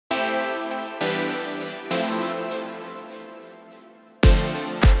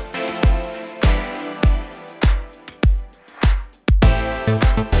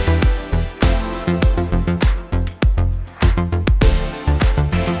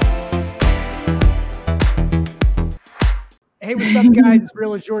Hey, what's up, guys? It's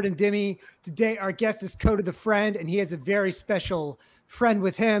Real Jordan Demi. Today, our guest is Kota the Friend, and he has a very special friend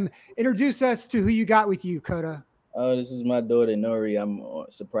with him. Introduce us to who you got with you, Kota. Oh, this is my daughter Nori. I'm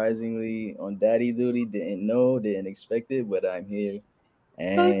surprisingly on daddy duty. Didn't know, didn't expect it, but I'm here. So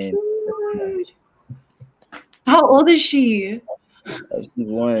And cute. How old is she? she's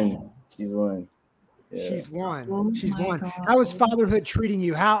one. She's one. Yeah. She's one. Oh She's my one. God. How is fatherhood treating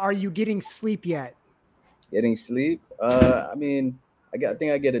you? How are you getting sleep yet? Getting sleep. I mean, I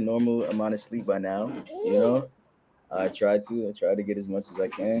think I get a normal amount of sleep by now. You know, I try to. I try to get as much as I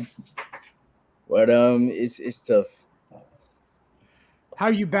can. But it's tough. How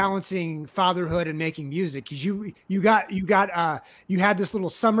are you balancing fatherhood and making music? Because you had this little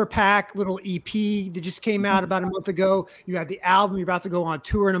summer pack, little EP that just came out about a month ago. You had the album. You're about to go on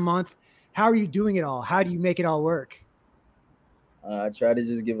tour in a month. How are you doing it all? How do you make it all work? I try to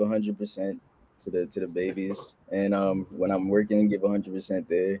just give 100% to the babies, and when I'm working, give 100%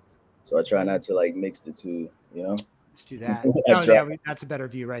 there. So I try not to like mix the two. You know. Let's do that. I Oh try. yeah, that's a better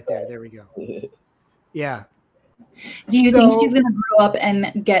view right there. There we go. Yeah. Do you think she's So gonna grow up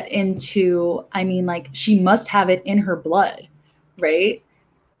and get into, I mean, like she must have it in her blood, right?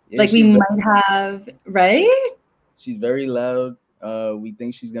 Yeah, Like we might have, right? she's very loud. We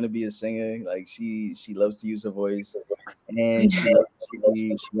think she's gonna be a singer. Like she loves to use her voice, and she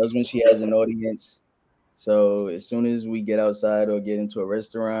loves when she has an audience. So as soon as we get outside or get into a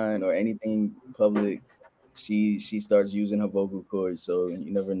restaurant or anything public, she starts using her vocal cords. So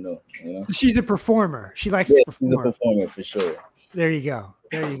you never know, you know. she's a performer. She likes to Yeah, she's a perform. performer for sure. There you go.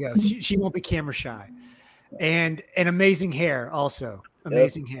 There you go. She won't be camera shy. And amazing hair also. Yep.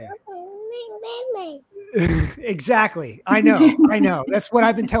 Amazing hair. Exactly. I know. I know. That's what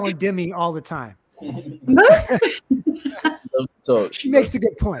I've been telling Demi all the time. What? She loves to talk. She makes a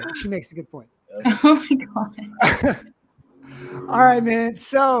good point. She makes a good point. Oh my God. All right, man.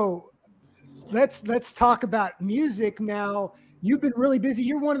 So let's talk about music now. You've been really busy.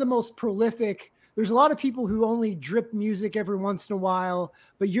 You're one of the most prolific. There's a lot of people who only drip music every once in a while,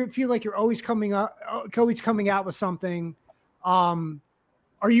 but you feel like you're always always coming out with something.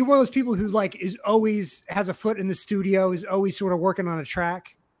 Are you one of those people who like is always has a foot in the studio, is always sort of working on a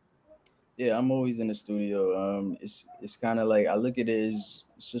track? Yeah, I'm always in the studio. It's kind of like I look at it as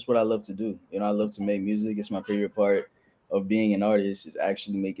it's just what I love to do. You know, I love to make music. It's my favorite part of being an artist is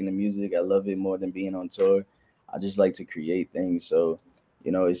actually making the music. I love it more than being on tour. I just like to create things. So,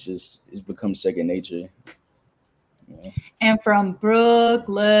 you know, it's become second nature. You know? And from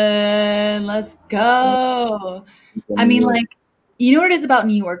Brooklyn, let's go. From I New mean, York. like, you know what it is about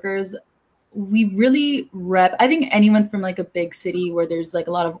New Yorkers? We really rep, I think anyone from like a big city where there's like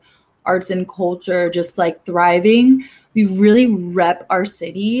a lot of arts and culture just like thriving, we really rep our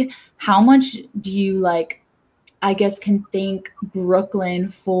city. How much do you like, I guess, can thank Brooklyn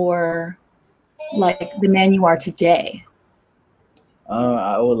for like the man you are today?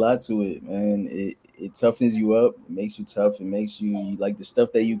 I owe a lot to it, man. It toughens you up. It makes you tough. It makes you like the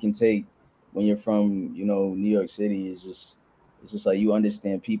stuff that you can take when you're from, you know, New York City is just it's just like you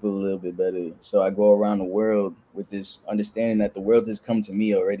understand people a little bit better. So I go around the world with this understanding that the world has come to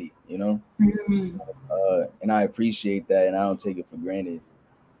me already, you know. Mhm. And I appreciate that, and I don't take it for granted.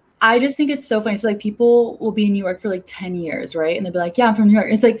 I just think it's so funny. So like people will be in New York for like 10 years, right? And they'll be like, yeah, I'm from New York.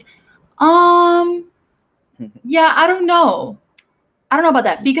 And it's like, um, yeah, I don't know. I don't know about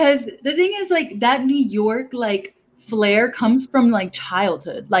that because the thing is like that New York like flair comes from like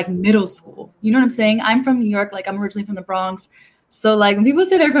childhood, like middle school. You know what I'm saying? I'm from New York, like I'm originally from the Bronx. So like when people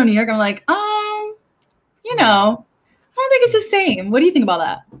say they're from New York, I'm like, you know, I don't think it's the same. What do you think about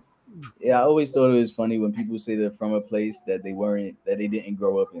that? Yeah, I always thought it was funny when people say they're from a place that they didn't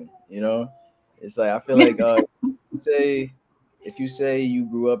grow up in. You know, it's like I feel like you say if you say you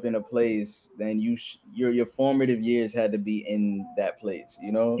grew up in a place, then your formative years had to be in that place.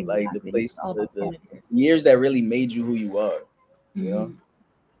 You know, like the Exactly. It's place, all about the politics. years that really made you who you are. You know, Mhm.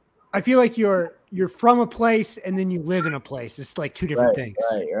 I feel like you're from a place and then you live in a place. It's like two different right,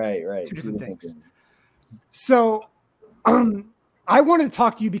 things. right. Two Two different different things. things. So I wanted to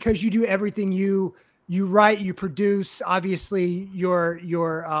talk to you because you do everything. You write, you produce. Obviously, you're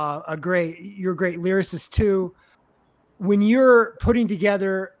you're a great lyricist too. When you're putting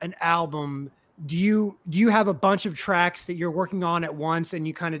together an album, do you have a bunch of tracks that you're working on at once and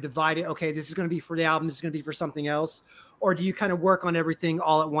you kind of divide it? Okay, this is going to be for the album. This is going to be for something else. Or do you kind of work on everything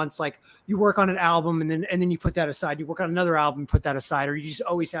all at once? Like you work on an album and then you put that aside. You work on another album, put that aside, or you just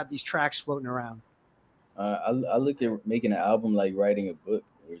always have these tracks floating around. I look at making an album like writing a book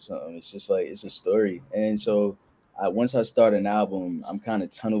or something. It's just like it's a story, and so once I start an album, I'm kind of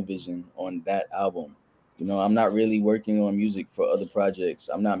tunnel vision on that album You know, I'm not really working on music for other projects.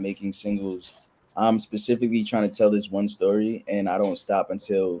 I'm not making singles. I'm specifically trying to tell this one story, and I don't stop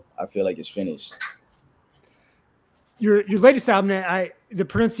until I feel like it's finished. Your latest album, the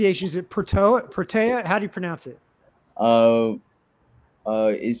pronunciation is it Protea? How do you pronounce it? Uh,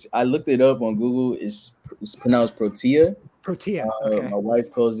 it's I looked it up on Google. It's pronounced Protea. Protea. Okay. My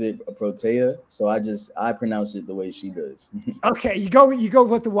wife calls it a Protea, so I pronounce it the way she does. Okay, you go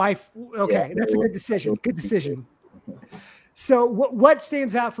with the wife. Okay, Yeah, that's a good decision. Good decision. So what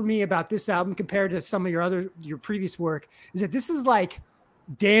stands out for me about this album compared to some of your previous work is that this is like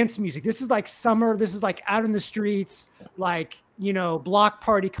dance music. This is like summer. This is like out in the streets, like, block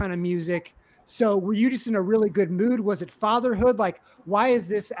party kind of music. So were you just in a really good mood? Was it fatherhood? Like, why is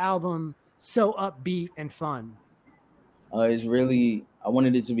this album so upbeat and fun? It's really I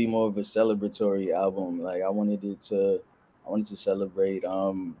wanted it to be more of a celebratory album. Like I wanted to celebrate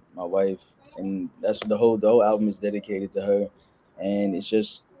my wife, and that's the whole album is dedicated to her, and it's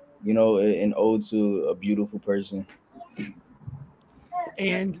just an ode to a beautiful person.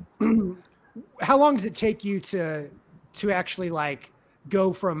 And how long does it take you to actually like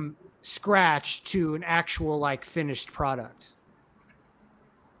go from scratch to an actual like finished product?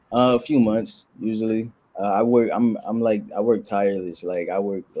 A few months usually. I work tireless. Like I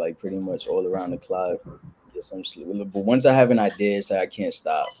work like pretty much all around the clock. Get some sleep. But once I have an idea, it's like I can't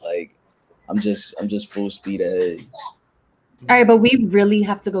stop. Like I'm just full speed ahead. All right, but we really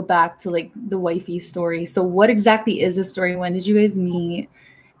have to go back to like the wifey story. So what exactly is the story? When did you guys meet?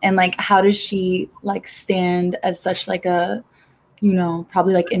 And like how does she like stand as such like a,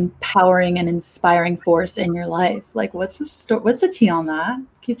 probably like empowering and inspiring force in your life? Like what's the story? What's the tea on that? Can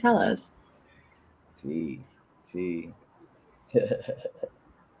you tell us? T T. Look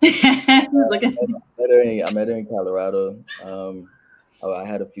at I met her in Colorado. I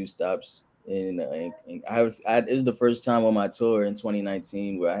had a few stops this is the first time on my tour in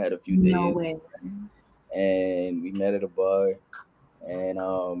 2019 where I had a few no days, way. and we met at a bar,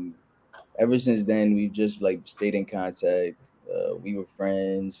 and ever since then we've just like stayed in contact. We were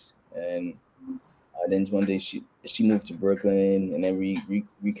friends, and then one day she moved to Brooklyn, and then we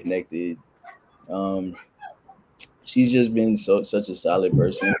reconnected. Um, she's just been such a solid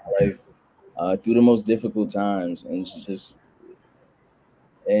person in my life through the most difficult times,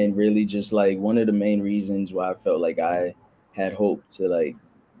 and really just like one of the main reasons why I felt like I had hope to like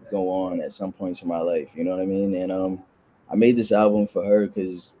go on at some points in my life. You know what I mean? And I made this album for her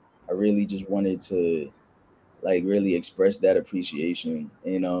because I really just wanted to like really express that appreciation.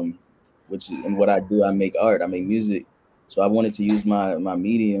 And what I do, I make art, I make music. So I wanted to use my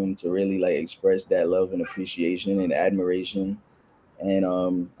medium to really like express that love and appreciation and admiration,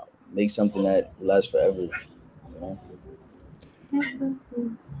 and make something that lasts forever. You know? That's so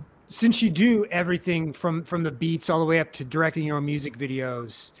sweet. Since you do everything from the beats all the way up to directing your own music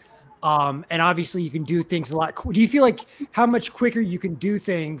videos, and obviously you can do things a lot. Do you feel like how much quicker you can do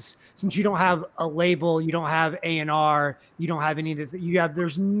things since you don't have a label, you don't have A&R, you don't have any of the you have?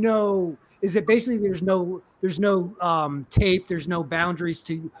 There's no. Is it basically there's no tape, there's no boundaries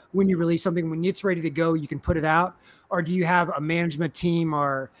to when you release something. When it's ready to go, you can put it out. Or do you have a management team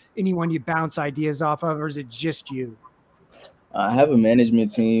or anyone you bounce ideas off of, or is it just you? I have a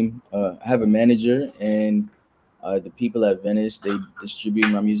management team. I have a manager, and the people at Venice, they distribute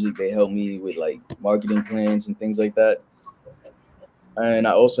my music. They help me with like marketing plans and things like that. And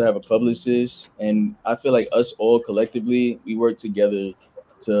I also have a publicist, and I feel like us all collectively, we work together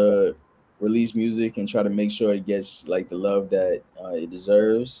to release music and try to make sure it gets like the love that it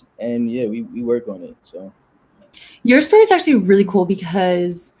deserves. And yeah, we work on it. So Your story is actually really cool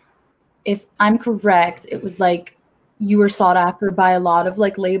because if I'm correct, it was like you were sought after by a lot of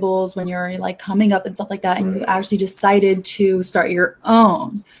like labels when you're like coming up and stuff like that, and you actually decided to start your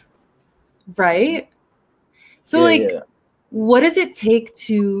own, right? So yeah, like yeah. what does it take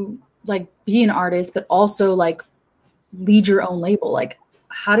to like be an artist but also like lead your own label? Like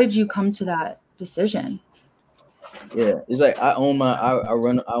how did you come to that decision? Yeah, it's like I own my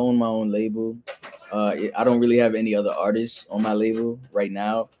own label. I don't really have any other artists on my label right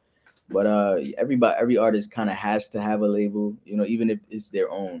now, but every artist kind of has to have a label, even if it's their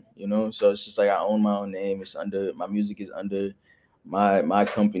own, So it's just like I own my own name. It's under my music is under my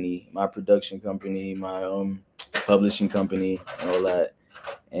company, my production company, my publishing company, and all that.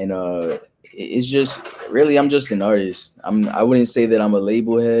 And it's just really I'm just an artist. I wouldn't say that I'm a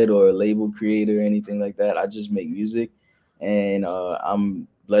label head or a label creator or anything like that. I just make music, and I'm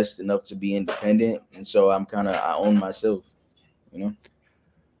blessed enough to be independent, and so I own myself, you know.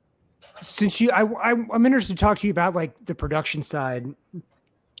 Since I'm interested to talk to you about like the production side.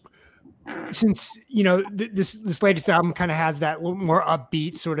 since this latest album kind of has that little more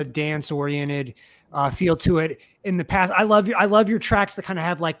upbeat sort of dance oriented feel to it. In the past, I love your tracks that kind of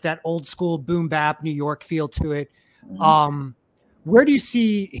have like that old school boom bap New York feel to it. Where do you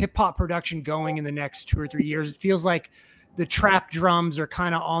see hip hop production going in the next 2 or 3 years? It feels like the trap drums are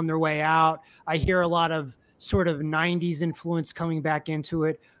kind of on their way out. I hear a lot of sort of 90s influence coming back into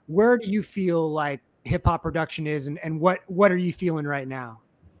it. Where do you feel like hip hop production is, and what are you feeling right now?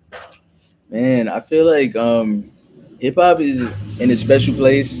 Man, I feel like hip hop is in a special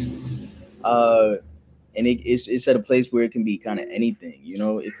place. And it's at a place where it can be kind of anything,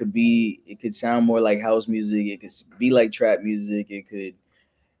 it could sound more like house music, it could be like trap music, it could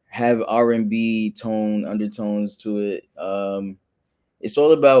have R&B undertones to it. It's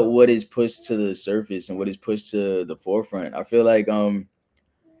all about what is pushed to the surface and what is pushed to the forefront. I feel like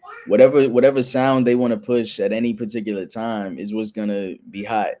whatever sound they want to push at any particular time is what's gonna be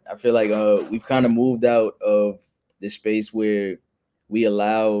hot. I feel like we've kind of moved out of the space where we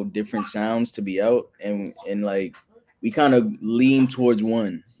allow different sounds to be out, and like we kind of lean towards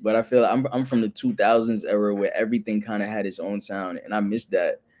one. But I feel I'm from the 2000s era where everything kind of had its own sound, and I miss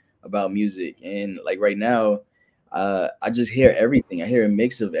that about music. And like right now, I just hear everything. I hear a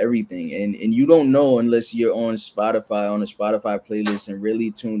mix of everything, and you don't know unless you're on a Spotify playlist and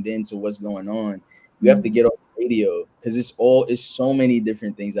really tuned into what's going on. You have to get on the radio because it's so many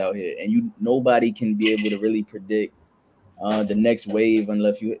different things out here, and nobody can be able to really predict the next wave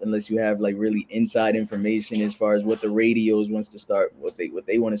unless you have like really inside information as far as what the radios wants to start, what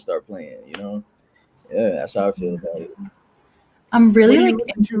they want to start playing. Yeah, that's how I feel about it. I'm really what are like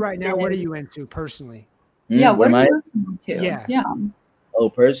you into right now. What are you into personally? Yeah, what am are I you listening to? Yeah.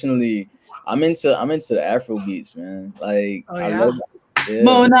 Oh, personally, I'm into the Afro beats, man. Like Oh, I yeah? love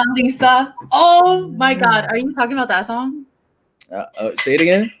Mona Lisa. Oh my God, are you talking about that song? Say it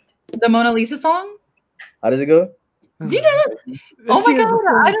again. The Mona Lisa song? How does it go? Do you know that? Oh my God,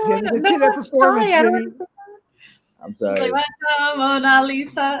 I don't want to. Let's see that performance, Demi. I'm sorry. Like, Mona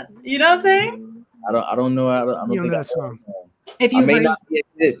Lisa. You know what I'm saying? I don't know. I don't You don't think know I that song. If you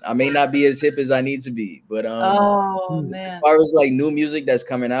I may not be as hip as I need to be, but oh as man, far as like new music that's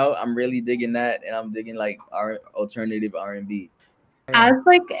coming out, I'm really digging that, and I'm digging like our alternative R&B. as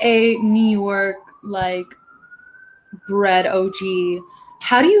like a New York like bred OG,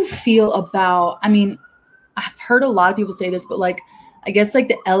 how do you feel about? I mean, I've heard a lot of people say this, but like I guess like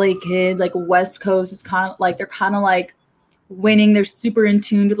the LA kids, like West Coast is kind of like they're kind of like winning. They're super in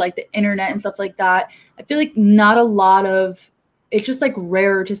tune with like the internet and stuff like that. I feel like not a lot of it's just like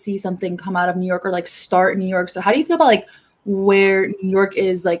rare to see something come out of New York or like start in New York. So how do you feel about like where New York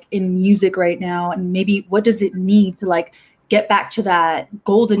is like in music right now, and maybe what does it need to like get back to that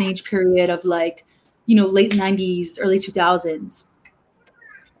golden age period of like, late 90s, early 2000s?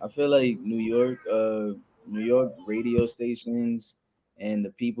 I feel like New York radio stations and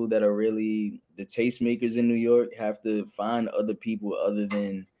the people that are really the tastemakers in New York have to find other people other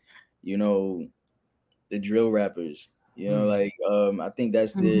than, the drill rappers. I think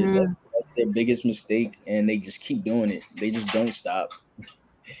that's that's their biggest mistake, and they just keep doing it. They just don't stop.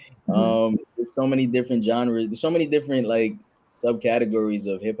 There's so many different genres. There's so many different like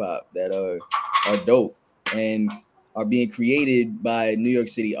subcategories of hip hop that are dope and are being created by New York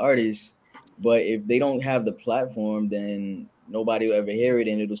City artists. But if they don't have the platform, then nobody will ever hear it,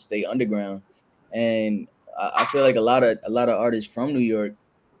 and it'll stay underground. And I feel like a lot of artists from New York,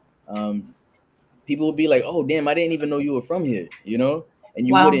 people will be like, "Oh, damn, I didn't even know you were from here," and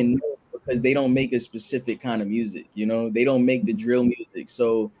you wouldn't know because they don't make a specific kind of music. They don't make the drill music,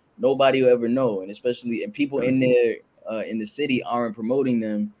 so nobody will ever know. And people in there in the city aren't promoting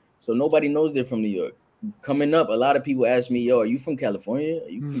them, so nobody knows they're from New York. Coming up, a lot of people ask me, "Yo, are you from California? Are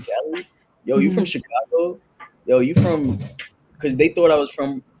you from Cali? Yo, you from Chicago? Yo, you from?" Because they thought I was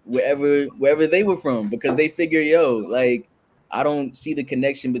from wherever they were from, because they figure, yo, like, I don't see the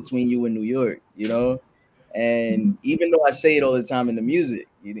connection between you and New York, And even though I say it all the time in the music,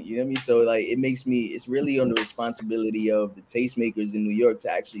 you know what I mean? So like it's really on the responsibility of the tastemakers in New York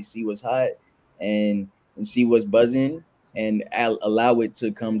to actually see what's hot and see what's buzzing and allow it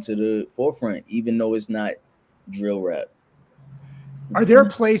to come to the forefront, even though it's not drill rap. Are there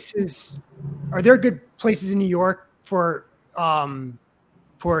good places in New York for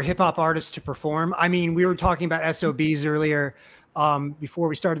hip hop artists to perform? I mean, we were talking about SOBs earlier before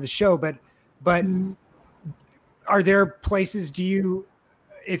we started the show, but are there places,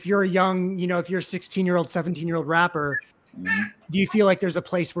 if you're a young, if you're a 16-year-old, 17-year-old rapper, do you feel like there's a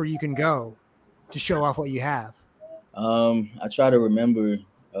place where you can go to show off what you have? I try to remember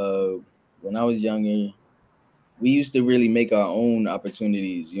when I was younger, we used to really make our own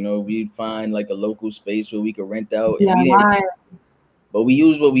opportunities. You know, we'd find like a local space where we could rent out, and Yeah, we didn't. right. But we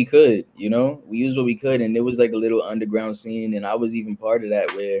used what we could. You know, we used what we could, and there was like a little underground scene, and I was even part of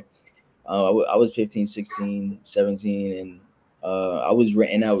that where I was 15, 16, 17, and I was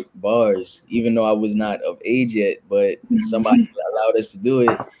renting out bars, even though I was not of age yet, but somebody allowed us to do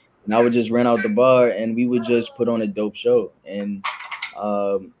it. And I would just rent out the bar and we would just put on a dope show. And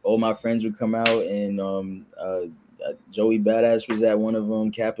all my friends would come out, and Joey Badass was at one of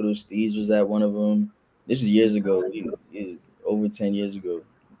them, Capital Steez was at one of them. This was years ago, it was over 10 years ago.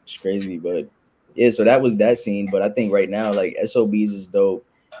 It's crazy, but yeah, so that was that scene. But I think right now, like SOBs is dope.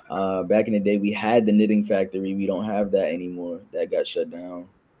 Back in the day, we had the Knitting Factory. We don't have that anymore. That got shut down.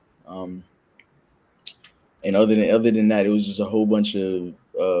 And other than that, it was just a whole bunch of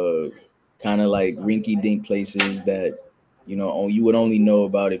kind of like rinky dink places that you would only know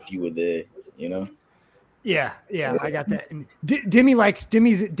about if you were there. You know. Yeah, I got that. And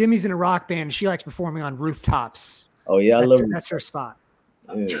Demi's in a rock band. And she likes performing on rooftops. Oh yeah, I love it. That's her spot.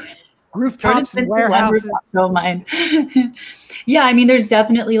 Yeah. Rooftops and warehouses. Don't mind. Yeah, I mean, there's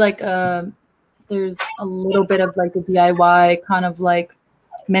definitely like there's a little bit of like the DIY kind of like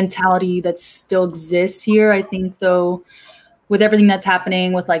mentality that still exists here. I think though, with everything that's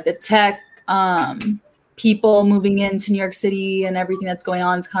happening with like the tech people moving into New York City and everything that's going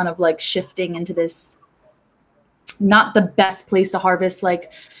on, is kind of like shifting into this not the best place to harvest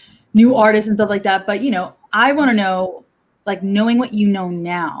like new artists and stuff like that. But I want to know, like, knowing what you know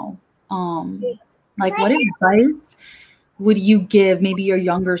now, like what advice would you give maybe your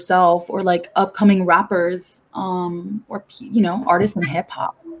younger self or like upcoming rappers or artists in hip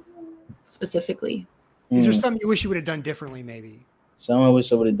hop specifically? Is there something you wish you would have done differently maybe? Something I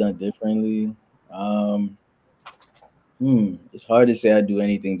wish I would have done differently. It's hard to say I'd do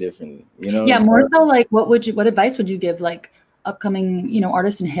anything differently, Yeah, more so like what advice would you give like upcoming,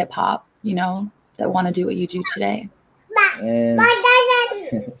 artists in hip hop, that want to do what you do today? And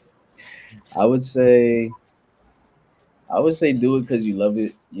I would say do it because you love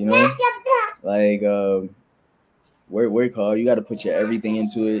it, like work hard. You got to put your everything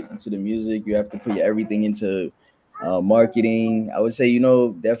into the music. You have to put your everything into marketing. I would say,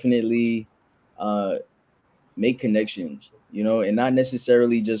 definitely make connections, and not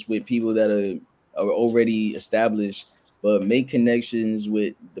necessarily just with people that are already established, but make connections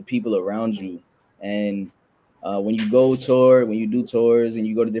with the people around you. And when you do tours and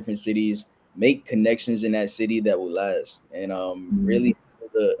you go to different cities, make connections in that city that will last. And really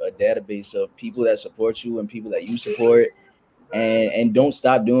build a database of people that support you and people that you support, and don't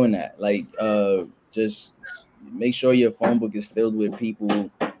stop doing that. Like just make sure your phone book is filled with people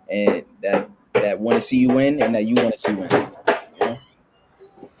and that want to see you win and that you want to see win.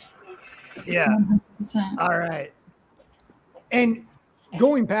 Yeah. 100%. All right. And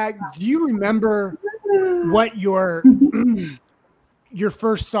going back, do you remember what your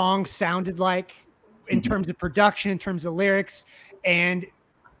first song sounded like in terms of production, in terms of lyrics? And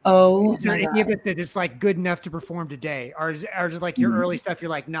is there any of it that is like good enough to perform today? Or is it like your early stuff,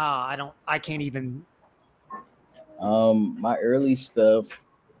 you're like, nah, I can't even. My early stuff,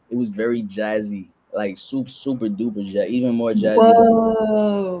 it was very jazzy, like super duper jazz, even more jazzy.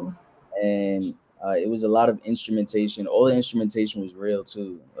 Whoa. And it was a lot of instrumentation. All the instrumentation was real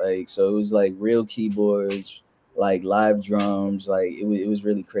too. Like, so it was like real keyboards, like live drums. Like it was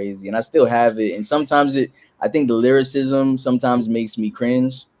really crazy. And I still have it. And sometimes I think the lyricism sometimes makes me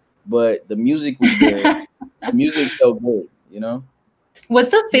cringe, but the music was there. The music felt good,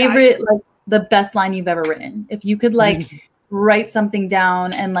 What's the favorite, like the best line you've ever written? If you could like write something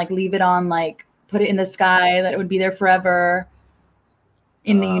down and like leave it on, like put it in the sky, that it would be there forever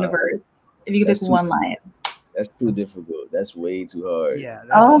in the universe. If you could pick one line. That's too difficult. That's way too hard. Yeah.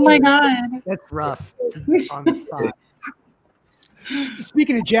 Oh my God. That's rough on the spot.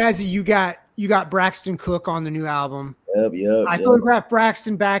 Speaking of jazzy, you got Braxton Cook on the new album. Yep. I photographed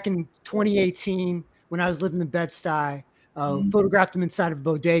Braxton back in 2018 when I was living in Bed-Stuy. Photographed him inside of a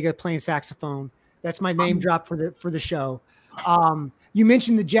bodega playing saxophone. That's my name drop for the show. You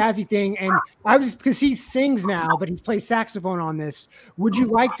mentioned the jazzy thing, and I was, because he sings now, but he plays saxophone on this. Would you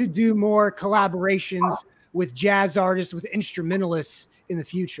like to do more collaborations with jazz artists, with instrumentalists in the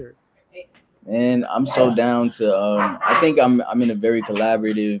future? And I'm so down to. I think I'm in a very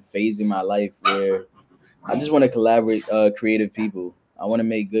collaborative phase in my life where I just want to collaborate creative people. I want to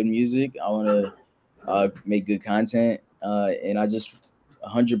make good music. I want to make good content, and I just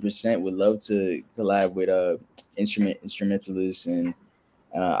 100% would love to collab with instrumentalists. And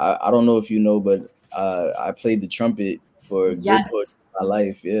I don't know if you know, but I played the trumpet for a good part of my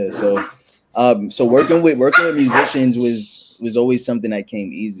life. Yeah, so So working with musicians was always something that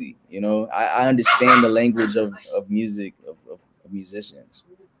came easy. You know, I understand the language of music of musicians.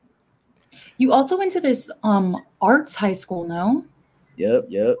 You also went to this arts high school, no?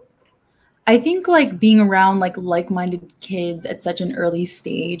 Yep. I think like being around like-minded kids at such an early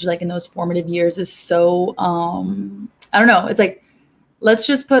stage, like in those formative years, is so I don't know. It's like, let's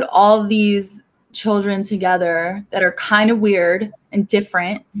just put all these children together that are kind of weird and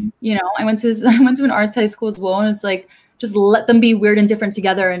different. You know, I went to an arts high school as well, and it's like, just let them be weird and different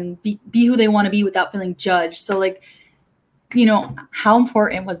together and be who they want to be without feeling judged. So like, you know, how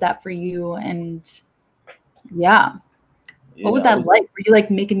important was that for you? And yeah. What was I that like? Were you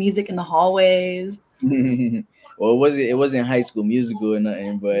like making music in the hallways? Well, it wasn't High School Musical or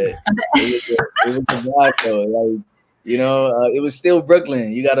nothing, but it was a vibe though. Like, you know, it was still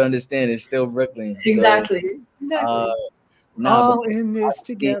Brooklyn. You got to understand, it's still Brooklyn. Exactly. So, nah, but All in this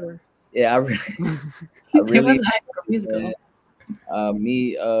together. yeah, I It really, wasn't High School Musical.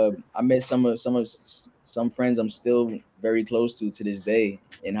 I met some friends I'm still very close to this day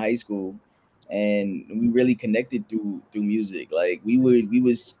in high school, and we really connected through music. Like we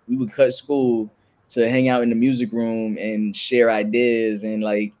would cut school to hang out in the music room and share ideas and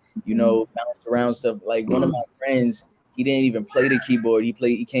like, you know, bounce around stuff. Like one of my friends, he didn't even play the keyboard.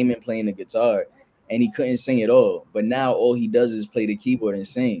 He came in playing the guitar, and he couldn't sing at all. But now all he does is play the keyboard and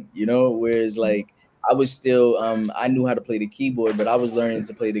sing. You know, whereas like I was still I knew how to play the keyboard, but I was learning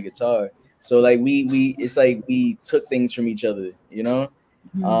to play the guitar. So like we it's like we took things from each other, you know?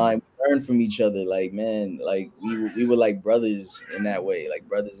 And we learned from each other. Like, man, like we were like brothers in that way, like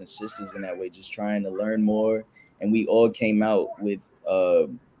brothers and sisters in that way, just trying to learn more. And we all came out with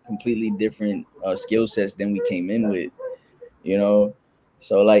completely different skill sets than we came in with, you know?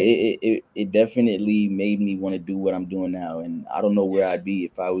 So like it definitely made me want to do what I'm doing now. And I don't know where I'd be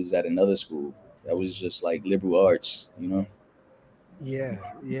if I was at another school that was just like liberal arts, you know? Yeah.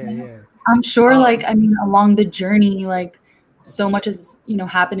 I'm sure, like, I mean, along the journey, like, so much has, you know,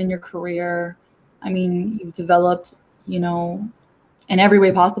 happened in your career. I mean, you've developed, you know, in every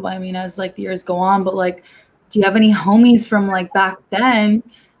way possible. I mean, as like the years go on, but like, do you have any homies from like back then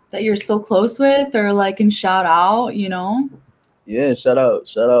that you're still close with or like can shout out, you know? Yeah, shout out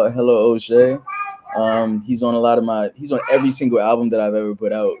Hello O'Shea. He's on he's on every single album that I've ever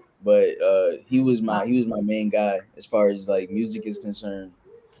put out. But he was my main guy as far as like music is concerned.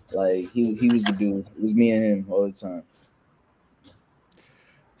 Like he was the dude. It was me and him all the time.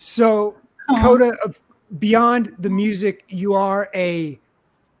 So, Kota, beyond the music, you are a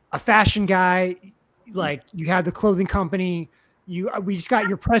fashion guy. Like you have the clothing company. We just got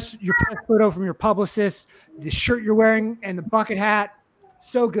your press photo from your publicist. The shirt you're wearing and the bucket hat,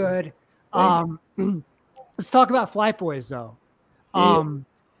 so good. Let's talk about Flight Boys though.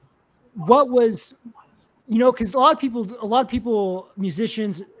 What was, you know, because a lot of people,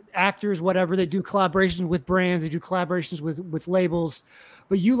 musicians, actors, whatever, they do collaborations with brands, they do collaborations with labels,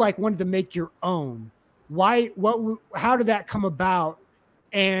 but you like wanted to make your own. How did that come about,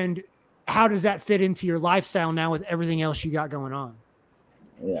 and how does that fit into your lifestyle now with everything else you got going on?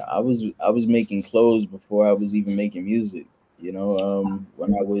 Yeah, I was making clothes before I was even making music. You know,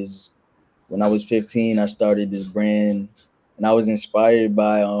 when I was 15, I started this brand, and I was inspired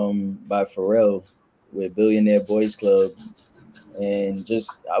by Pharrell with Billionaire Boys Club, and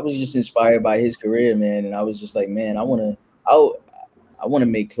just I was just inspired by his career, man. And I was just like, man, I want to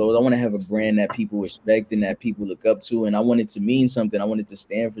make clothes. I want to have a brand that people respect and that people look up to, and I want it to mean something. I want it to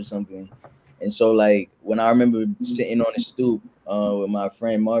stand for something. And so, like when I remember sitting on the stoop with my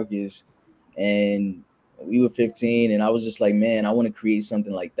friend Marcus, and we were 15, and I was just like, man, I want to create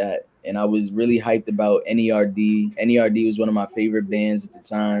something like that. And I was really hyped about NERD. NERD was one of my favorite bands at the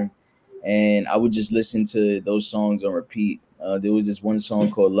time, and I would just listen to those songs on repeat. There was this one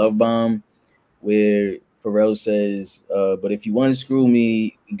song called Love Bomb where Pharrell says, but if you unscrew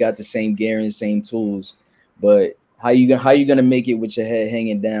me, you got the same gear and same tools, but how you gonna make it with your head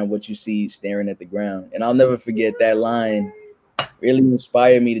hanging down, what you see staring at the ground? And I'll never forget that line. Really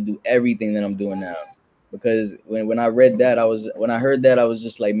inspired me to do everything that I'm doing now. Because when I read that, when I heard that, I was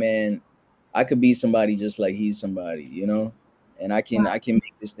just like, man, I could be somebody just like he's somebody, you know? And I can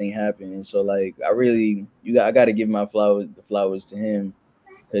make this thing happen. And so like I gotta give my flowers to him,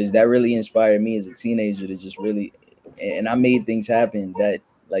 because that really inspired me as a teenager to just really, and I made things happen that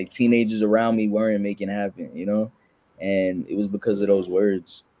like teenagers around me weren't making happen, you know? And it was because of those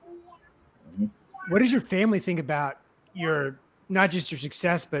words. Mm-hmm. What does your family think about not just your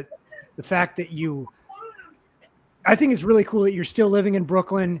success, but the fact that I think it's really cool that you're still living in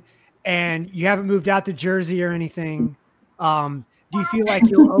Brooklyn and you haven't moved out to Jersey or anything. Do you feel like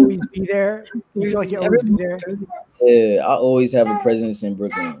you'll always be there? You feel like you'll always be there? Yeah, I always have a presence in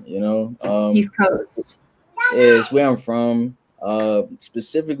Brooklyn. You know, East Coast. Yeah, it's where I'm from.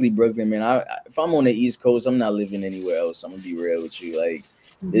 Specifically Brooklyn, man. If I'm on the East Coast, I'm not living anywhere else. I'm gonna be real with you. Like,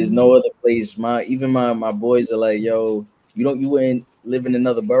 there's no other place. My boys are like, yo, you wouldn't live in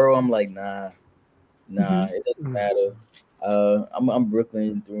another borough. I'm like, nah, it doesn't matter. I'm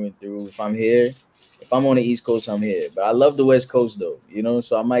Brooklyn through and through. If I'm on the East Coast, I'm here. But I love the West Coast though, you know.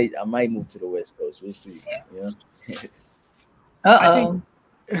 So I might move to the West Coast. We'll see. You know. Uh-oh.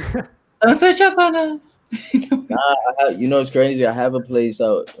 Don't switch up on us. You know, it's crazy. I have a place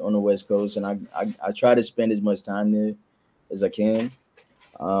out on the West Coast, and I try to spend as much time there as I can.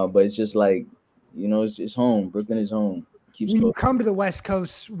 But it's just like, you know, it's home. Brooklyn is home. When you come to the West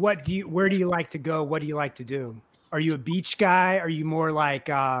Coast, where do you like to go? What do you like to do? Are you a beach guy? Are you more like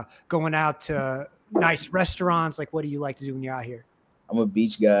going out to nice restaurants? Like, what do you like to do when you're out here? I'm a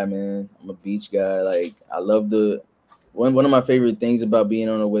beach guy, man. I'm a beach guy. Like, I love one of my favorite things about being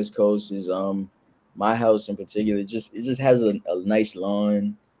on the West Coast is my house in particular. It just has a nice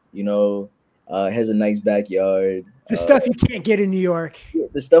lawn, you know. It has a nice backyard. The stuff you can't get in New York.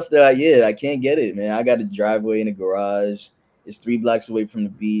 The stuff that I can't get it, man. I got a driveway and a garage. It's 3 blocks away from the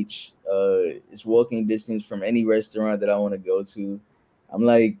beach. It's walking distance from any restaurant that I want to go to. I'm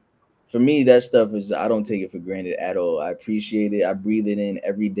like, for me, that stuff I don't take it for granted at all. I appreciate it. I breathe it in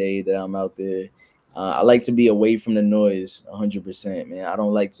every day that I'm out there. I like to be away from the noise 100%, man. I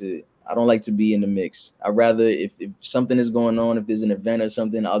don't like to be in the mix. I'd rather, if something is going on, if there's an event or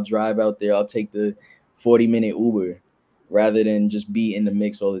something, I'll drive out there. I'll take the 40-minute Uber rather than just be in the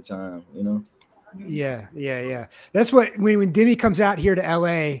mix all the time, you know? Yeah. That's what, when Demi comes out here to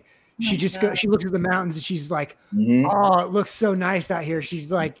LA, she looks at the mountains and she's like, oh, it looks so nice out here.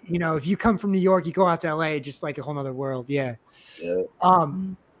 She's like, you know, if you come from New York, you go out to LA, just like a whole nother world. Yeah.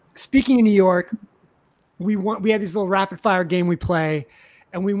 Speaking of New York, we have this little rapid fire game we play,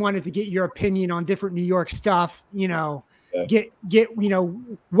 and we wanted to get your opinion on different New York stuff, you know, get, you know,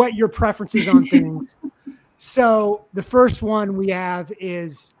 what your preferences on things. So the first one we have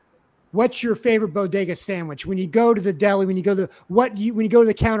is, what's your favorite bodega sandwich? When you go to the deli, when you go to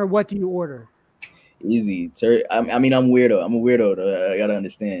the counter, what do you order? Easy. I mean, I'm weirdo. I'm a weirdo though. I gotta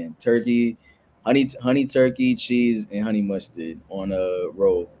understand. Turkey, honey turkey, cheese, and honey mustard on a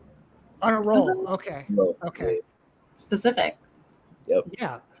roll. On a roll. Okay. Okay. Specific. Yep.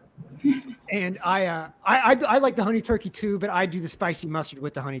 Yeah. And I like the honey turkey too, but I do the spicy mustard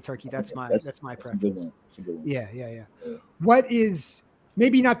with the honey turkey. That's my preference. That's a good one. Yeah. What is,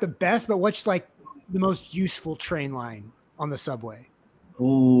 maybe not the best, but what's like the most useful train line on the subway?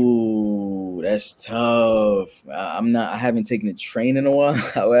 Ooh, that's tough. I haven't taken a train in a while.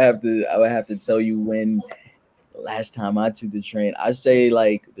 I would have to tell you when the last time I took the train. I say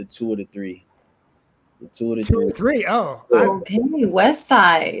like the 2 or the 3. The 2 or the 3. 3. Oh, okay. West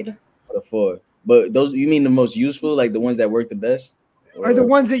Side. Or the 4. But those, you mean the most useful, like the ones that work the best? Are the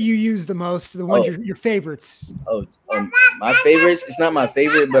ones that you use the most, the ones your favorites? My favorites. It's not my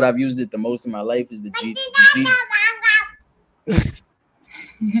favorite, but I've used it the most in my life. Is the G. It's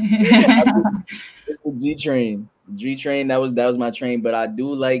the G train. The G train. That was my train. But I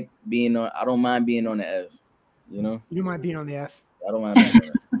do like being on. I don't mind being on the F. You know. You don't mind being on the F. I don't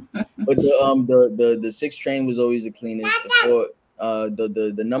mind. But the 6 train was always the cleanest.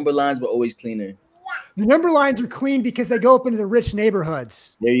 The number lines were always cleaner. The number lines are clean because they go up into the rich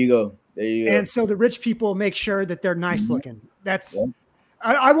neighborhoods. There you go. And so the rich people make sure that they're nice looking. That's,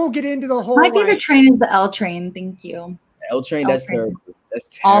 I won't get into the whole. My favorite train is the L train. Thank you. L train. That's terrible. That's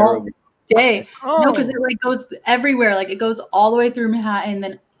terrible. All day. No, because it like goes everywhere. Like it goes all the way through Manhattan,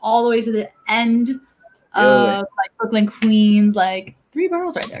 then all the way to the end of like Brooklyn, Queens, like 3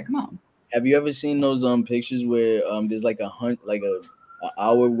 boroughs right there. Come on. Have you ever seen those pictures where there's like an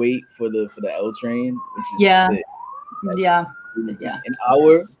hour wait for the L train? Yeah. An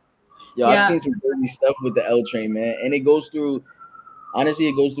hour. Yo, I've seen some crazy stuff with the L train, man. And it goes through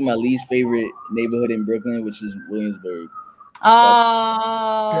my least favorite neighborhood in Brooklyn, which is Williamsburg.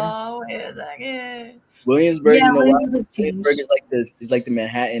 Oh, wait a second. Williamsburg, you know why? Williamsburg is like this. It's like the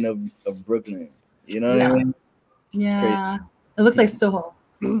Manhattan of Brooklyn. You know what I mean? Yeah. It looks like Soho.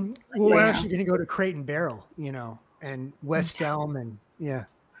 Well, we're actually going to go to Crate and Barrel, you know, and West Elm, and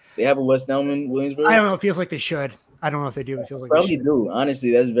They have a West Elm in Williamsburg? I don't know. It feels like they should. I don't know if they do. It feels like probably they do.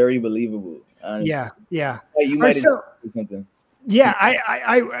 Honestly, that's very believable. Honestly. Yeah. Hey, you might have something.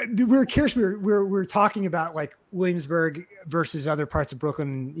 Yeah, we were curious. We were talking about like Williamsburg versus other parts of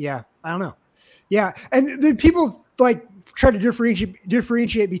Brooklyn. Yeah, I don't know. Yeah, and the people like try to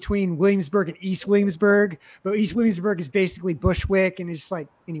differentiate between Williamsburg and East Williamsburg, but East Williamsburg is basically Bushwick, and it's like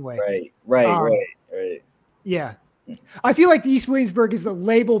anyway. Right. Yeah, I feel like the East Williamsburg is a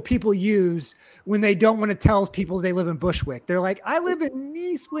label people use when they don't want to tell people they live in Bushwick. They're like, I live in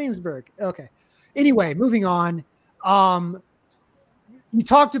East Williamsburg. Okay. Anyway, moving on. You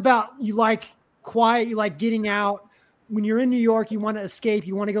talked about you like quiet, you like getting out. When you're in New York, you want to escape,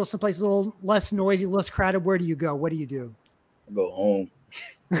 you want to go someplace a little less noisy, less crowded. Where do you go? What do you do? Go home.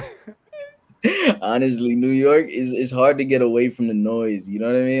 Honestly, New York is hard to get away from the noise. You know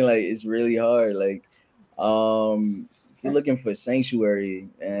what I mean? Like it's really hard. Like, if you're looking for sanctuary,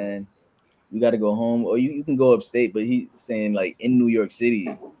 and you got to go home, or you can go upstate. But he's saying like in New York City.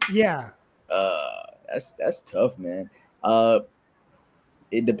 Yeah. That's tough, man.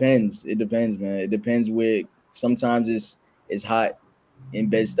 It depends. It depends, man. It depends where. Sometimes it's hot in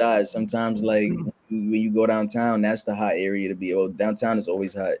Bed-Stuy. Sometimes like when you go downtown, that's the hot area to be. Oh, downtown is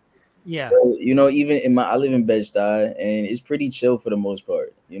always hot. Yeah. So, you know, even I live in Bed-Stuy, and it's pretty chill for the most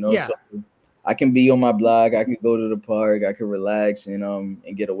part. You know, Yeah. so I can be on my block. I can go to the park. I can relax and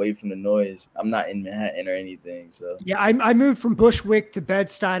get away from the noise. I'm not in Manhattan or anything. So yeah, I moved from Bushwick to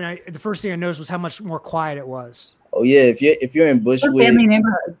Bed-Stuy, and the first thing I noticed was how much more quiet it was. Oh yeah, if you're in Bushwick, family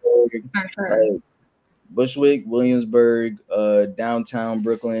neighborhood, for sure. Bushwick, Williamsburg, downtown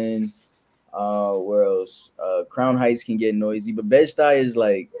Brooklyn, where else? Crown Heights can get noisy, but Bed-Stuy is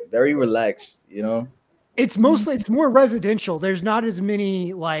like very relaxed, you know. It's more residential. There's not as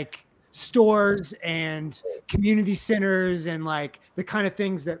many like stores and community centers and like the kind of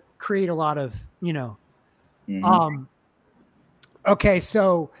things that create a lot of, okay,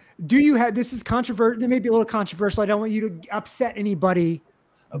 so do you have, this is controversial, it may be a little controversial. I don't want you to upset anybody,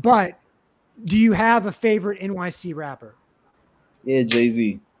 but do you have a favorite NYC rapper? Yeah,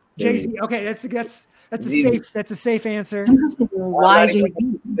 Jay-Z. Jay-Z. Okay, that's a safe answer. Why Jay-Z?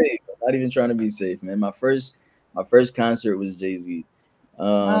 I'm not even trying to be safe, man. My first concert was Jay-Z.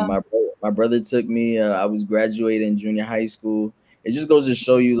 My brother took me. I was graduating junior high school. It just goes to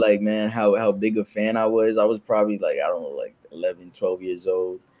show you, like, man, how big a fan I was. I was probably like, I don't know, like 11, 12 years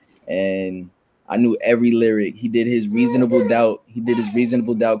old, and I knew every lyric. He did his Reasonable Doubt. He did his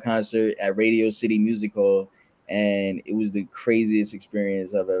Reasonable Doubt concert at Radio City Music Hall, and it was the craziest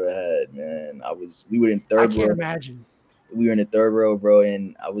experience I've ever had, man. We were in third row. I can't imagine. We were in the third row, bro,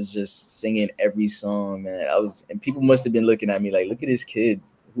 and I was just singing every song, man. And people must have been looking at me like, look at this kid.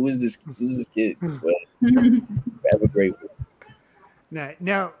 Who's this kid? But have a great one.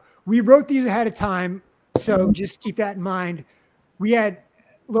 Now, we wrote these ahead of time, so just keep that in mind. We had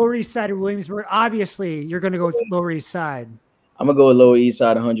Lower East Side of Williamsburg. Obviously, you're going to go with Lower East Side. I'm going to go with Lower East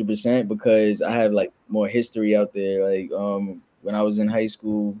Side 100% because I have, like, more history out there. Like, when I was in high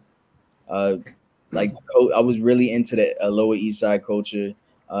school, I was really into the Lower East Side culture.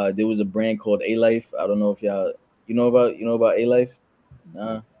 There was a brand called A-Life. I don't know if y'all, you know about A-Life?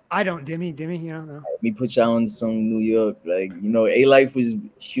 Nah. I don't, Demi, no. Let me put y'all on some New York. Like, A-Life was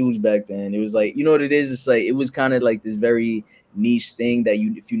huge back then. It was like, you know what it is? It's like, it was kind of like this very niche thing that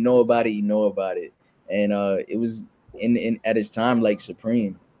if you know about it, you know about it. And it was in at its time like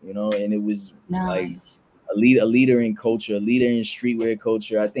supreme, and it was like a leader in culture, a leader in streetwear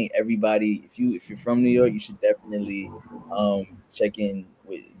culture. I think everybody, if you're from New York, you should definitely check in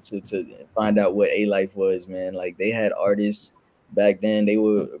to find out what A-Life was, man. Like, they had artists back then. They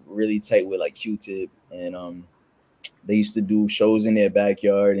were really tight with like Q-Tip, and they used to do shows in their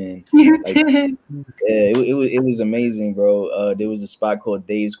backyard, and it was amazing, bro. There was a spot called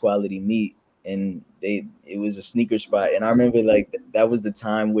Dave's Quality Meat, and it was a sneaker spot, and I remember like that was the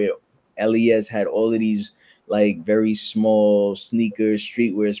time where LES had all of these like very small sneaker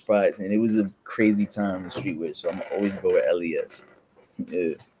streetwear spots, and it was a crazy time in streetwear. So I'm always go with LES.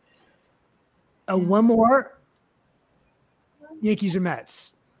 Yeah. One more. Yankees or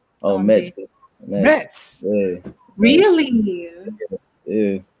Mets? Oh, Mets. Yeah. Really?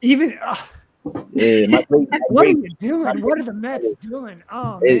 Yeah. Even. Yeah. What are you doing? What are the Mets doing?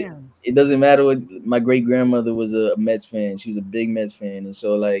 Oh man. It doesn't matter what. My great grandmother was a Mets fan. She was a big Mets fan, and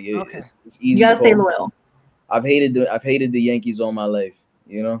so like it's easy. You gotta stay loyal. I've hated the Yankees all my life.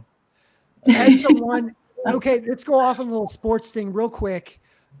 As someone, okay, let's go off on a little sports thing real quick.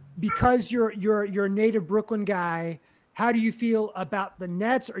 Because you're a native Brooklyn guy, how do you feel about the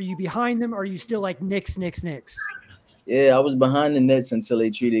Nets? Are you behind them? Or are you still like Knicks? Yeah, I was behind the Nets until they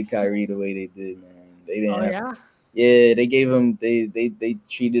treated Kyrie the way they did, man. They didn't. Yeah, they gave him. They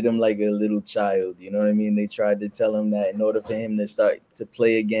treated him like a little child. You know what I mean? They tried to tell him that in order for him to start to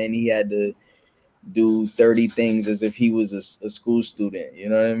play again, he had to do 30 things as if he was a school student. You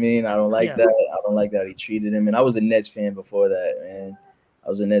know what I mean? I don't like that. I don't like that he treated him. And I was a Nets fan before that, man.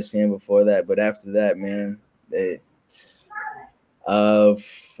 But after that, man,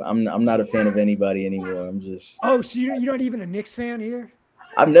 I'm not a fan of anybody anymore. I'm just. Oh, so you're not even a Knicks fan either?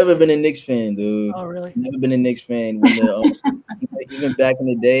 I've never been a Knicks fan, dude. Oh, really? Never been a Knicks fan. When even back in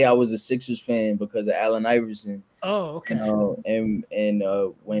the day, I was a Sixers fan because of Allen Iverson. Oh, okay. And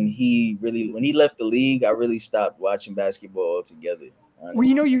when he left the league, I really stopped watching basketball altogether.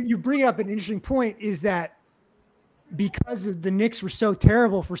 Honestly. Well, you bring up an interesting point is that because of the Knicks were so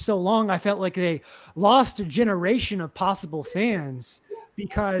terrible for so long, I felt like they lost a generation of possible fans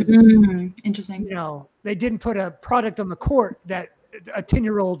because interesting. They didn't put a product on the court that a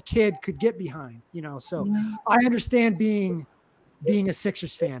 10-year-old kid could get behind, so I understand being a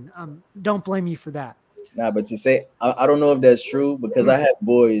Sixers fan. Don't blame me for that. Nah, but to say, I don't know if that's true because I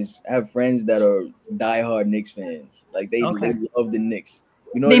have friends that are diehard Knicks fans. Like they love the Knicks.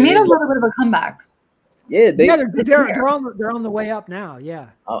 They made a little bit of a comeback. Yeah, they're on the way up now. Yeah,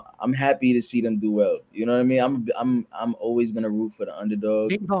 I'm happy to see them do well. You know what I mean? I'm always gonna root for the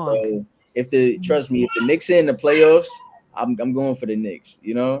underdog. So trust me, if the Knicks are in the playoffs, I'm going for the Knicks,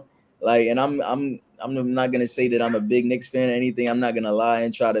 and I'm not gonna say that I'm a big Knicks fan or anything. I'm not gonna lie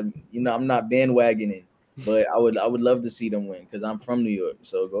and try to, I'm not bandwagoning, but I would love to see them win because I'm from New York.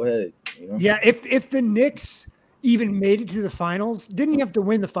 So go ahead. Yeah, if the Knicks even made it to the finals, didn't have to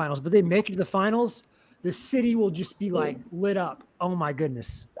win the finals, but they make it to the finals, the city will just be like lit up. Oh my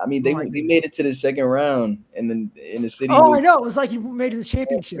goodness! I mean, they made it to the second round, and then in the city. Oh, I know. It was like you made it to the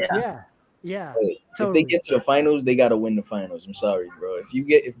championship. Yeah. If they get to the finals, they gotta win the finals. I'm sorry, bro.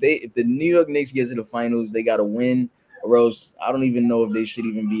 If the New York Knicks get to the finals, they gotta win, or else I don't even know if they should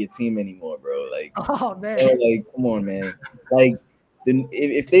even be a team anymore, bro. Like, oh man, come on, man. Like,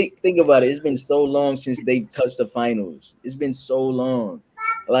 if they think about it, it's been so long since they've touched the finals. It's been so long.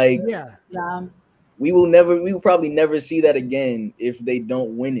 Like, yeah. We will probably never see that again if they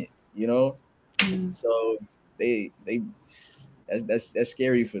don't win it. So that's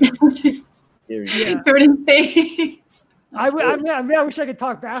scary for them. Yeah. Jordan's face. I wish I could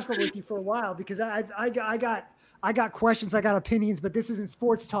talk basketball with you for a while because I got questions, I got opinions, but this isn't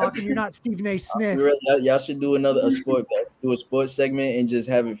sports talk, and you're not Stephen A. Smith. Y'all should do a sports segment and just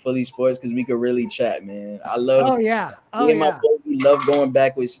have it fully sports because we could really chat, man. I love. Oh yeah. We love going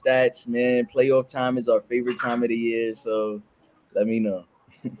back with stats, man. Playoff time is our favorite time of the year, so let me know.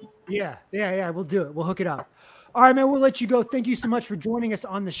 Yeah. We'll do it. We'll hook it up. All right, man. We'll let you go. Thank you so much for joining us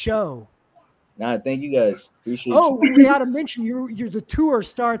on the show. Nah, thank you guys. Appreciate you. We got to mention the tour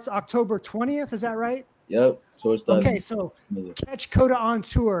starts October 20th. Is that right? Yep. Tour starts. Okay, so catch Kota on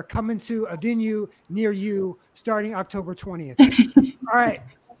tour, coming to a venue near you starting October 20th. All right.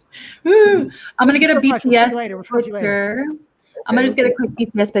 Woo. I'm going to get a BTS picture. Okay, I'm going to just get a quick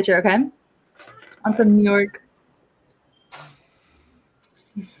BTS picture, okay? I'm from New York.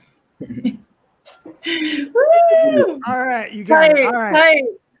 Woo! All right, you got it. All right. Tight.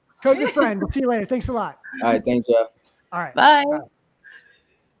 Kota the Friend. We'll see you later. Thanks a lot. All right, thanks, y'all. All right. Bye.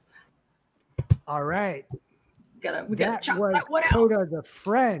 All right. That was Kota the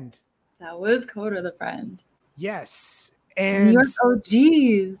Friend. That was Kota the Friend. Yes. And New York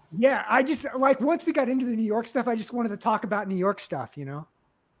OGs. Yeah, I just once we got into the New York stuff, I just wanted to talk about New York stuff,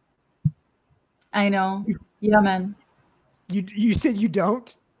 I know. Yeah, man. You said you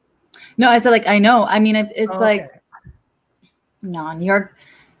don't? No, I said I know. I mean, it's no, New York.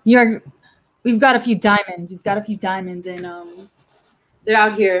 We've got a few diamonds. And they're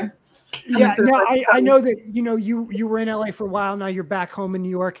out here. Yeah, no, I know that you were in LA for a while. Now you're back home in New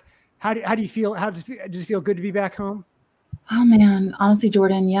York. How do you feel? Does it feel good to be back home? Oh man, honestly,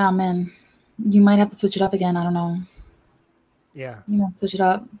 Jordan, yeah, man, you might have to switch it up again. I don't know. Yeah, you might switch it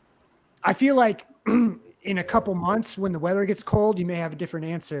up. I feel like in a couple months when the weather gets cold, you may have a different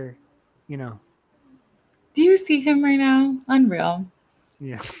answer. Do you see him right now? Unreal.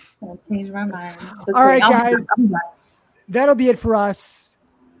 Yeah. I'll change my mind. All right, guys. That'll be it for us.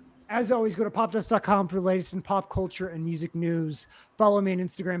 As always, go to popdust.com for the latest in pop culture and music news. Follow me on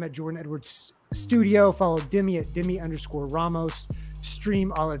Instagram at Jordan Edwards Studio. Follow Demi at Demi_Ramos.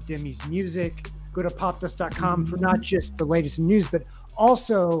 Stream all of Demi's music. Go to popdust.com for not just the latest news, but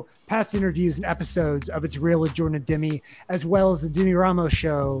also past interviews and episodes of It's Real with Jordan and Demi, as well as the Demi Ramos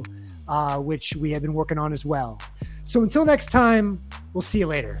show, which we have been working on as well. So until next time, we'll see you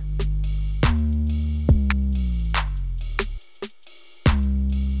later.